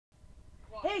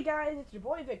Hey guys, it's your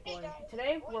boy Vic Boy.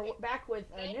 Today we're back with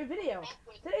a new video.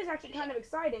 Today's actually kind of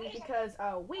exciting because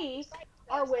we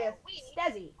are with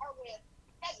Stezy.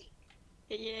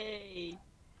 Yay!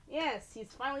 Yes,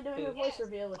 he's finally doing a voice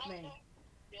reveal with me.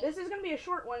 This is gonna be a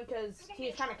short one because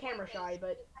he's kind of camera shy,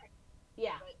 but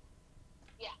yeah.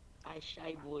 I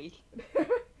shy boy.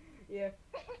 Yeah.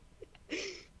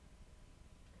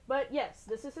 But yes,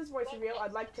 this is his voice reveal.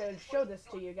 I'd like to show this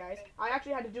to you guys. I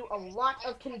actually had to do a lot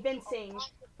of convincing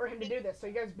for him to do this, so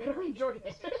you guys better enjoy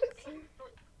this.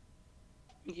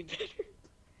 You better.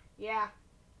 Yeah.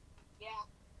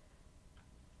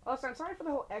 Also, I'm sorry for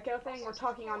the whole echo thing. We're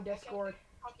talking on Discord.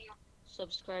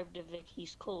 Subscribe to Vic,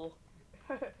 he's cool.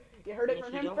 You heard it And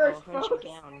from if him you don't, first, I'll hunt folks. you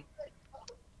down.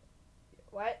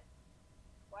 What?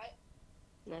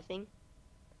 Nothing?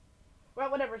 Well,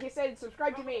 whatever. He said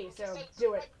subscribe to me, so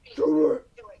do it. Do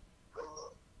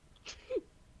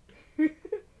it!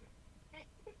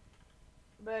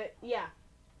 But, yeah.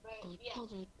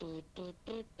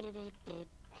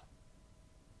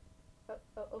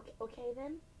 Okay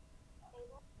then.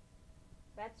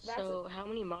 That's So, how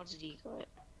many mods do you got?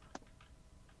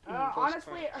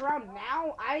 honestly, around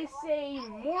now, I say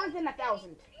more than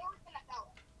 1,000.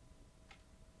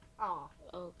 Aw.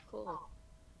 Oh, cool.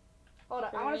 Hold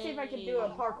up, I want to see if I can do a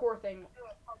parkour thing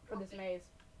for this maze.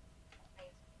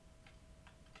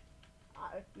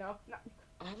 No.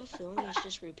 I have a feeling it's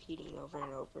just repeating over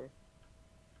and over.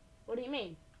 What do you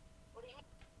mean?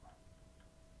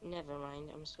 Never mind,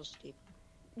 I'm so stupid.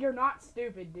 You're not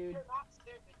stupid, dude.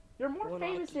 You're more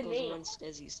famous than me.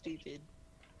 Stezy stupid.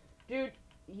 Dude,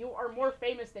 you are more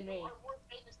famous than me.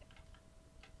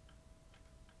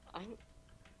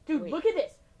 Dude, Wait. look at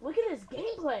this. Look at this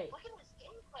gameplay.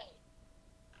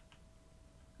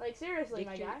 Like, seriously,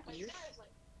 Victor, my guy.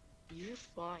 You're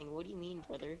fine. What do you mean,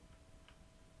 brother?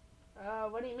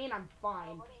 What do you mean I'm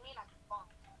fine?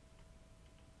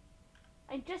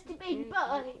 I'm just a baby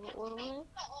boy. What?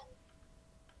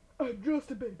 I'm just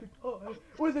a baby boy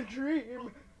with a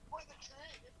dream.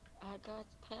 I got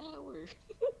power.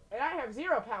 And I have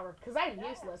 0 power, because I'm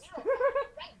useless.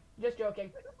 Just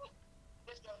joking.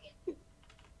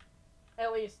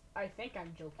 At least, I think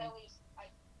I'm joking.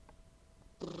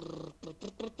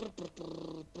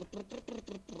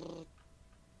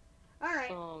 Alright.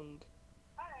 Song.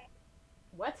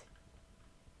 What?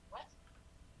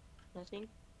 Nothing?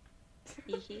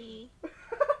 Hee.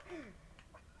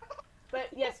 But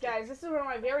yes, guys, this is one of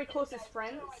my very closest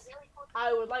friends.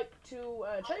 I would like to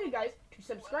tell you guys to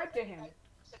subscribe to him.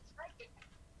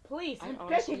 Please, I'm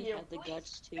begging you.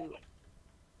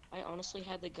 I honestly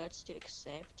had the guts to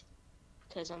accept,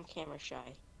 because I'm camera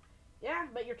shy. Yeah,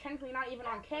 but you're technically not even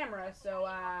on camera, so,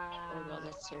 Oh god,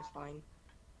 that's terrifying.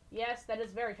 Yes, that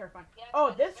is very terrifying.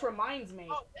 Oh, this reminds me.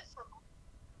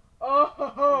 Oh,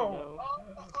 Oh,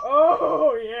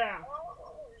 oh yeah.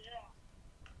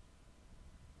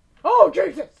 Oh,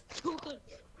 Jesus! no.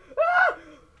 Ah!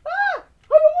 Ah!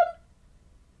 I don't want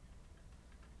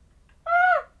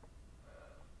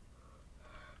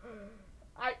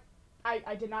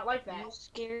I did not like that. You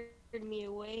scared me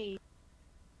away.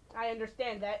 I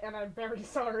understand that, and I'm very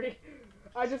sorry.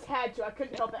 I just had to. I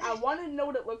couldn't help it. I wanted to know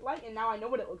what it looked like, and now I know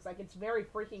what it looks like. It's very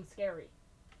freaking scary.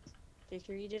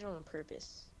 Victor, you did it on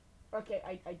purpose. Okay,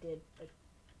 I did. But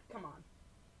come on.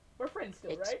 We're friends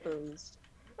still, right? Exposed.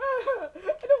 I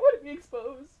don't want to be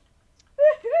exposed.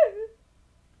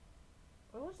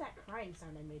 What was that crying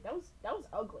sound I made? That was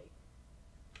ugly.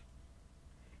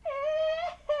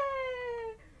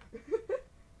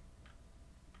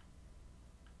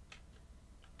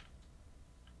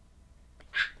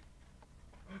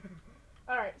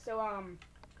 Alright, so,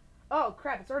 oh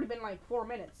crap, it's already been like 4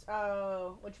 minutes,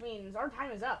 which means our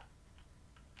time is up.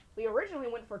 We originally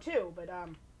went for 2, but,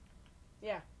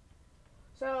 yeah.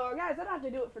 So, guys, that'll have to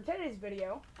do it for today's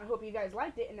video. I hope you guys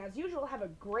liked it, and as usual, have a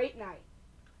great night.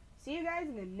 See you guys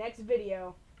in the next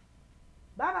video.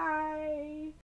 Bye-bye!